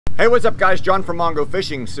Hey, what's up guys? John from Mongo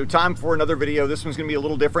Fishing. So time for another video. This one's gonna be a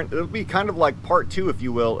little different. It'll be kind of like part two, if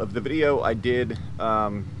you will, of the video I did,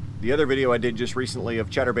 the other video I did just recently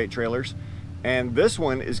of chatterbait trailers. And this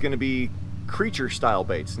one is gonna be creature style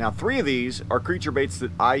baits. Now, three of these are creature baits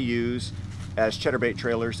that I use as chatterbait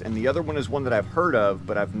trailers, and the other one is one that I've heard of,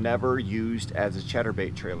 but I've never used as a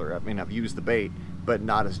chatterbait trailer. I mean, I've used the bait, but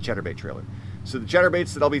not as a chatterbait trailer. So the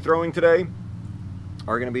chatterbaits that I'll be throwing today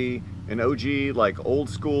are gonna be an OG, like old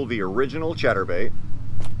school, the original chatterbait,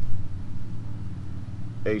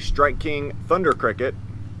 a Strike King Thunder Cricket,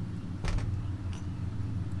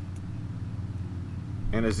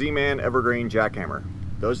 and a Z-Man Evergreen Jackhammer.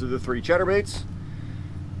 Those are the three chatterbaits,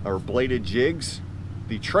 or bladed jigs.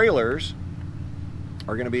 The trailers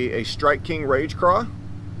are going to be a Strike King Rage Craw,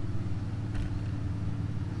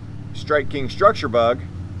 Strike King Structure Bug,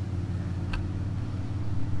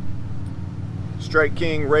 Strike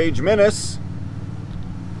King Rage Menace,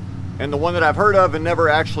 and the one that I've heard of and never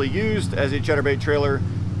actually used as a chatterbait trailer,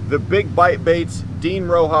 the Big Bite Baits Dean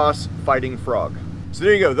Rojas Fighting Frog. So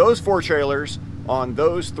there you go, those four trailers on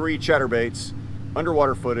those three chatterbaits,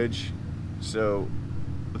 underwater footage. So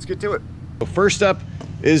let's get to it. So first up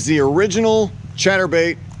is the original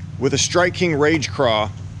chatterbait with a Strike King Rage Craw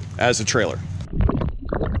as a trailer.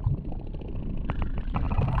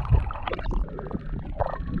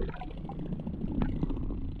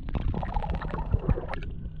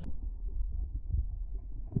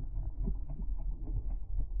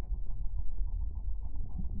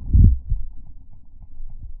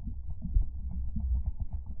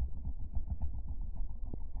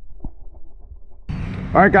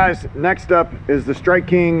 All right guys, next up is the Strike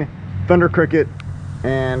King Thunder Cricket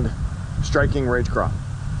and Strike King Rage Craw.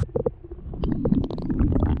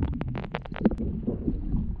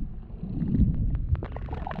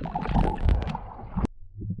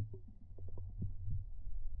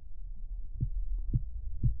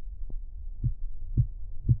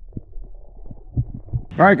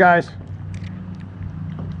 All right guys,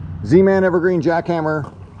 Z-Man Evergreen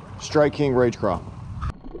Jackhammer, Strike King Rage Craw.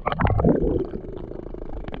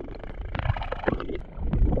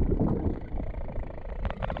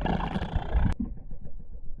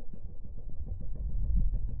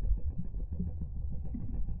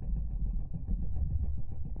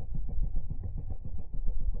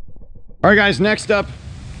 All right guys, next up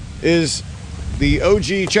is the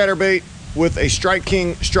OG chatterbait with a Strike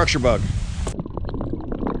King Structure Bug.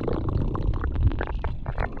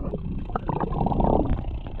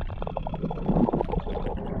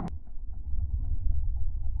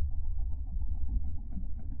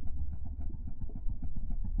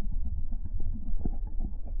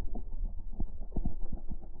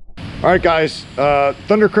 All right guys,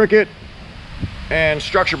 Thunder Cricket and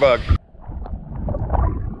Structure Bug.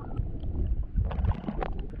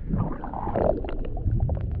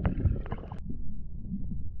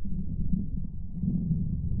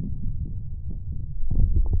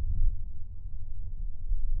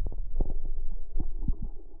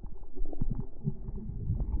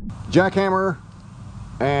 Jackhammer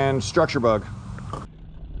and Structure Bug.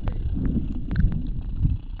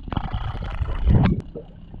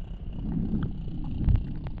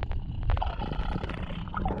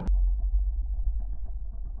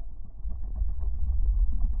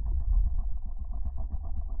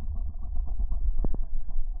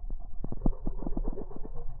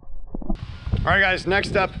 All right guys,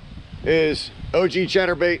 next up is OG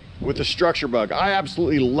chatterbait with the Structure Bug. I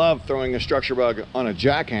absolutely love throwing a Structure Bug on a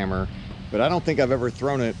jackhammer, but I don't think I've ever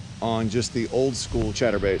thrown it on just the old school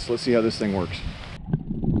chatterbait. So let's see how this thing works.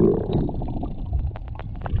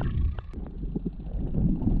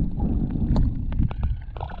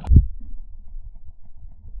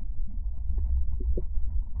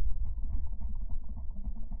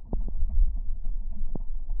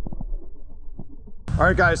 All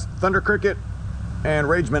right guys, Thunder Cricket and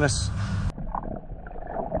Rage Menace.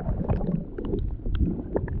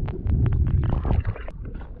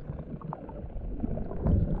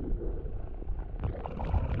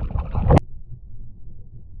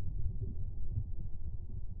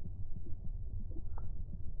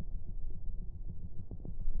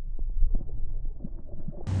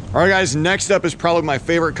 All right guys, next up is probably my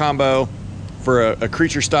favorite combo for a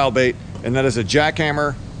creature style bait, and that is a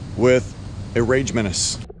jackhammer with a Rage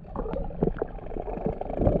Menace.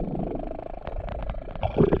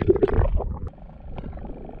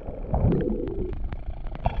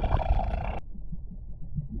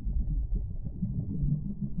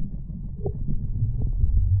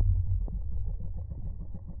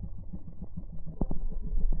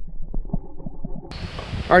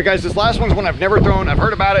 All right guys, this last one's one I've never thrown. I've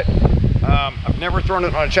heard about it, I've never thrown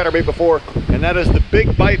it on a chatterbait before, and that is the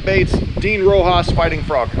Big Bite Baits Dean Rojas Fighting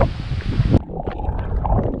Frog.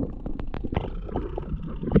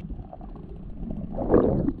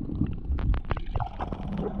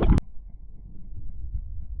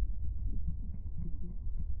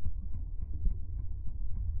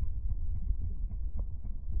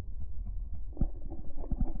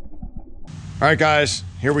 All right, guys,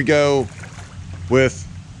 here we go with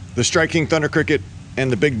the Strike King Thunder Cricket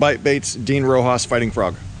and the Big Bite Baits Dean Rojas Fighting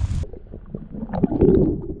Frog.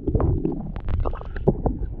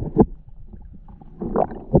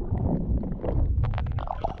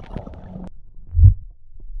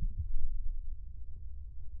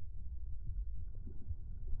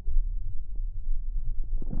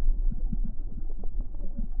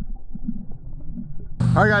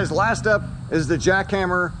 All right, guys, last up is the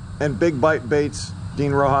Jackhammer and Big Bite Baits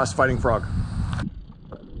Dean Rojas Fighting Frog.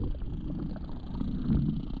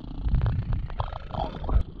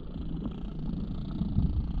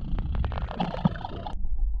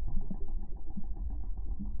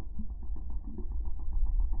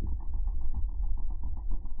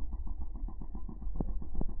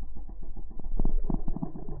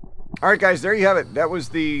 All right, guys, there you have it. That was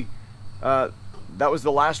the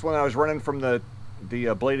last one I was running from the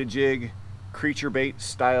bladed jig creature bait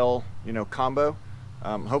style, combo.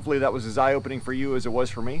 Hopefully that was as eye-opening for you as it was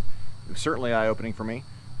for me. It was certainly eye-opening for me.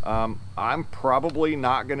 I'm probably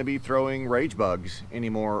not going to be throwing rage bugs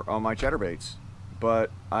anymore on my chatterbaits,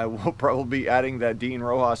 but I will probably be adding that Dean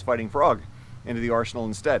Rojas Fighting Frog into the arsenal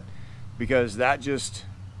instead, because that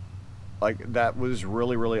was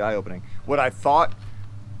really, really eye-opening. What I thought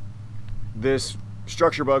this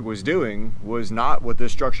structure bug was doing was not what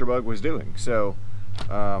this structure bug was doing. So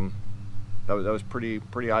that was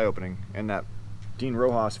pretty eye-opening, and that Dean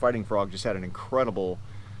Rojas Fighting Frog just had an incredible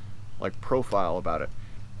profile about it.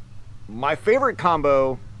 My favorite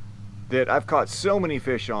combo that I've caught so many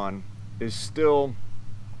fish on is still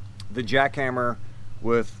the Jackhammer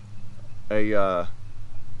with a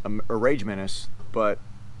Rage Menace, but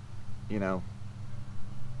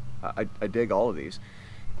I dig all of these.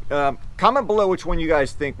 Comment below which one you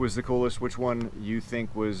guys think was the coolest, which one you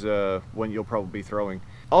think was one you'll probably be throwing.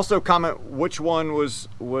 Also comment which one was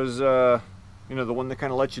the one that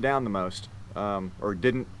kind of let you down the most, or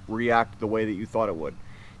didn't react the way that you thought it would.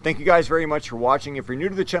 Thank you guys very much for watching. If you're new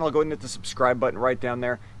to the channel, go ahead and hit the subscribe button right down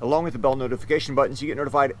there, along with the bell notification button, so you get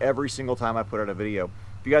notified every single time I put out a video.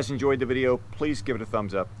 If you guys enjoyed the video, please give it a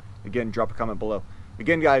thumbs up. Again, drop a comment below.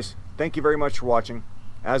 Again, guys, thank you very much for watching.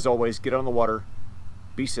 As always, get on the water,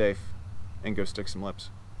 be safe, and go stick some lips.